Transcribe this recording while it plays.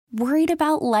Worried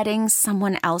about letting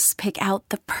someone else pick out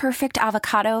the perfect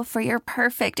avocado for your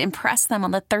perfect impress them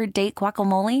on the third date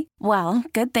guacamole? Well,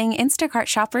 good thing Instacart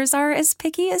shoppers are as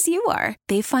picky as you are.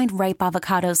 They find ripe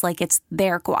avocados like it's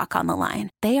their guac on the line.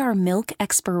 They are milk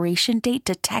expiration date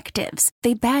detectives.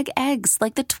 They bag eggs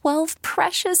like the 12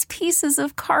 precious pieces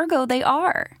of cargo they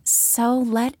are. So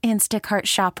let Instacart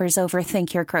shoppers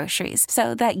overthink your groceries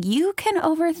so that you can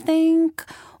overthink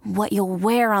what you'll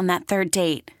wear on that third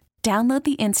date. Download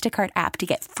the Instacart app to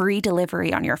get free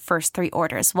delivery on your first 3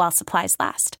 orders while supplies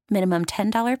last. Minimum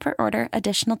 $10 per order.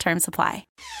 Additional terms apply.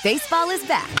 Baseball is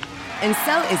back, and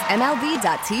so is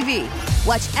MLB.tv.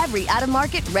 Watch every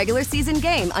out-of-market regular season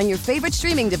game on your favorite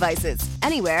streaming devices.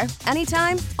 Anywhere,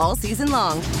 anytime, all season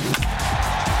long.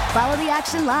 Follow the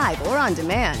action live or on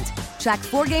demand. Track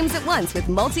 4 games at once with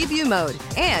multi-view mode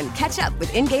and catch up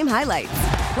with in-game highlights.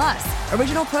 Plus,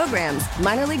 original programs,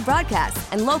 minor league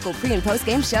broadcasts, and local pre- and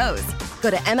post-game shows. Go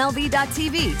to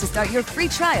MLB.tv to start your free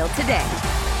trial today.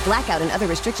 Blackout and other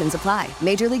restrictions apply.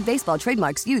 Major League Baseball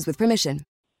trademarks used with permission.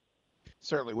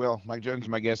 Certainly will. Mike Jones,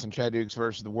 my guest on Chad Dukes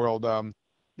versus the World.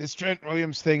 This Trent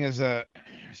Williams thing is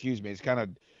it's kind of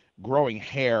growing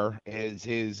hair as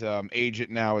his agent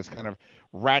now is kind of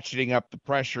ratcheting up the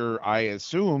pressure, I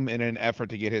assume, in an effort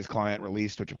to get his client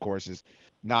released, which of course is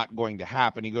not going to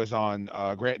happen. He goes on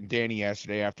Grant and Danny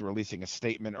yesterday after releasing a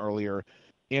statement earlier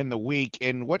in the week,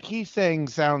 and what he's saying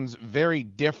sounds very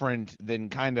different than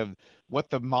kind of what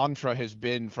the mantra has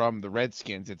been from the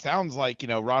Redskins. It sounds like,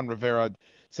 Ron Rivera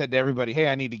said to everybody, hey,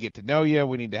 I need to get to know you.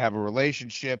 We need to have a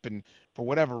relationship. And for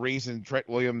whatever reason, Trent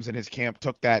Williams and his camp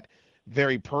took that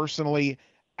very personally.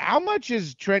 How much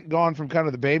has Trent gone from kind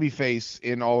of the baby face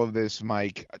in all of this,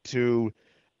 Mike, to,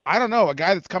 I don't know, a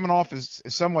guy that's coming off as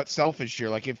somewhat selfish here?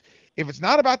 Like if it's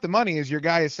not about the money, as your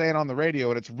guy is saying on the radio,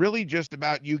 and it's really just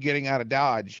about you getting out of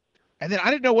Dodge. And then I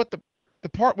didn't know what the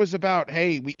part was about,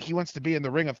 hey, he wants to be in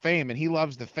the Ring of Fame and he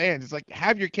loves the fans. It's like,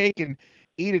 have your cake and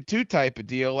eat it too type of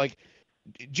deal. Like,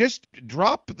 just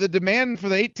drop the demand for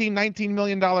the $19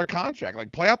 million contract.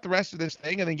 Like, play out the rest of this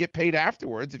thing and then get paid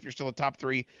afterwards if you're still a top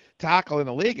 3 tackle in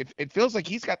the league. It feels like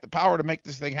he's got the power to make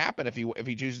this thing happen if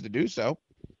he chooses to do so.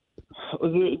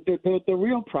 The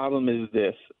real problem is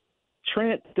this.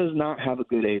 Trent does not have a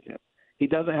good agent. He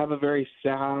doesn't have a very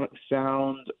sound,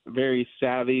 very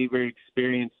savvy, very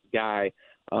experienced guy.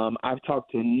 I've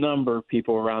talked to a number of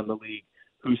people around the league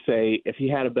who say if he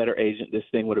had a better agent, this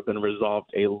thing would have been resolved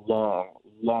a long,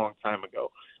 long time ago.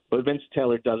 But Vince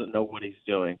Taylor doesn't know what he's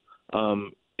doing.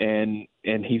 And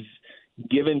he's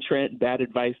given Trent bad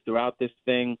advice throughout this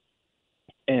thing.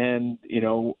 And,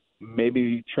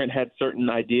 maybe Trent had certain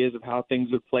ideas of how things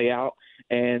would play out.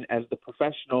 And as the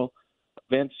professional,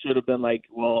 Vince should have been like,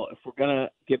 well, if we're going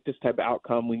to get this type of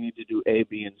outcome, we need to do A,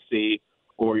 B, and C,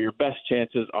 or your best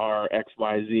chances are X,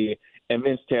 Y, Z. And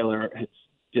Vince Taylor has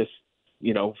just,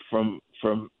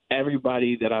 from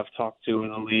everybody that I've talked to in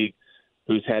the league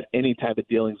who's had any type of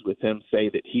dealings with him, say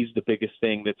that he's the biggest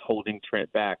thing that's holding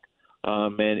Trent back.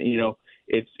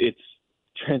 It's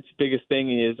Trent's biggest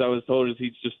thing is, I was told, is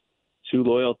he's just too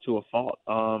loyal to a fault.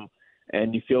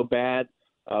 And you feel bad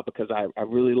because I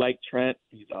really like Trent.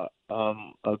 He's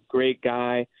a great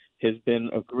guy, has been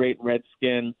a great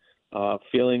Redskin.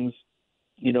 Feelings,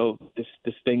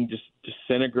 this thing just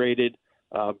disintegrated.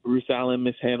 Bruce Allen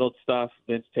mishandled stuff,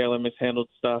 Vince Taylor mishandled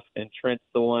stuff, and Trent's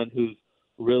the one who's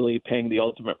really paying the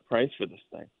ultimate price for this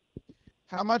thing.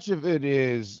 How much of it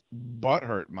is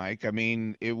butthurt, Mike? I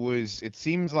mean, it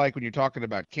seems like when you're talking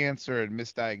about cancer and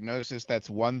misdiagnosis, that's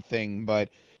one thing, but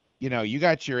you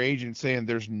got your agent saying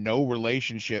there's no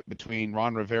relationship between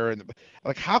Ron Rivera and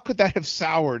how could that have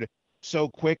soured so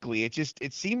quickly?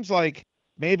 It seems like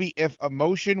maybe if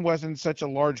emotion wasn't such a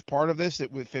large part of this,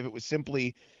 if it was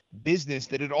simply business,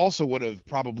 that it also would have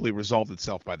probably resolved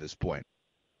itself by this point.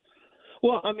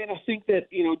 Well, I mean, I think that,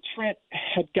 Trent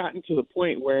had gotten to the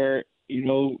point where,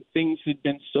 things had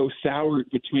been so soured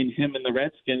between him and the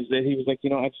Redskins that he was like,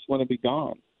 I just want to be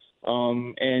gone.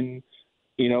 And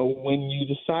when you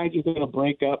decide you're going to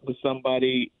break up with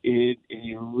somebody and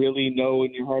you really know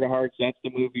in your heart of hearts that's the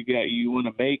move you want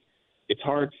to make, it's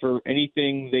hard for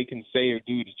anything they can say or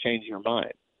do to change your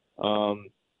mind.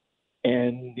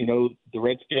 And, the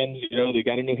Redskins, they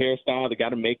got a new hairstyle, they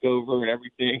got a makeover and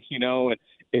everything, and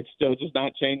it's still just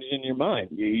not changing in your mind.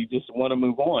 You just want to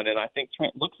move on. And I think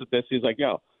Trent looks at this, he's like,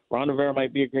 Ron Rivera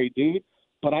might be a great dude,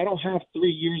 but I don't have 3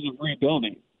 years of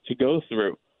rebuilding to go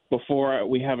through before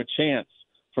we have a chance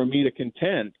for me to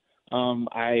contend. I'm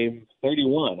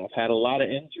 31. I've had a lot of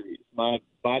injuries. My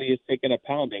body is taking a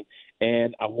pounding,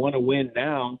 and I want to win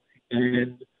now.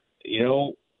 And,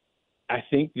 I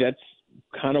think that's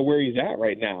kind of where he's at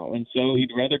right now. And so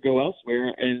he'd rather go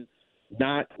elsewhere and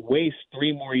not waste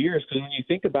 3 more years. Because when you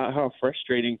think about how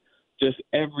frustrating just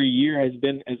every year has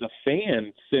been as a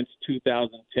fan since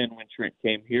 2010 when Trent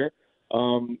came here,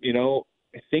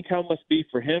 I think how it must be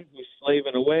for him who's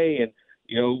slaving away and,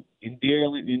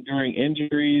 enduring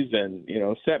injuries and,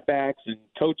 setbacks and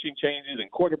coaching changes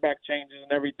and quarterback changes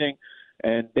and everything.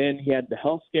 And then he had the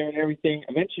health scare and everything.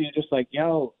 Eventually you're just like,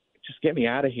 just get me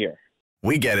out of here.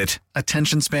 We get it.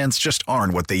 Attention spans just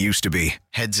aren't what they used to be.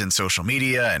 Heads in social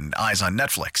media and eyes on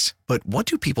Netflix. But what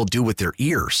do people do with their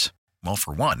ears? Well,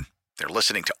 for one, they're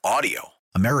listening to audio.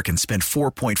 Americans spend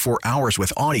 4.4 hours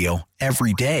with audio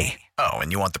every day. Oh,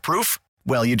 and you want the proof?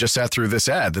 Well, you just sat through this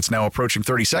ad that's now approaching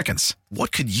 30 seconds.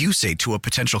 What could you say to a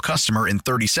potential customer in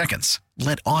 30 seconds?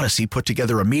 Let Odyssey put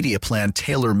together a media plan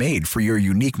tailor-made for your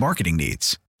unique marketing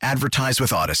needs. Advertise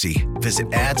with Odyssey.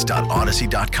 Visit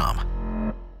ads.odyssey.com.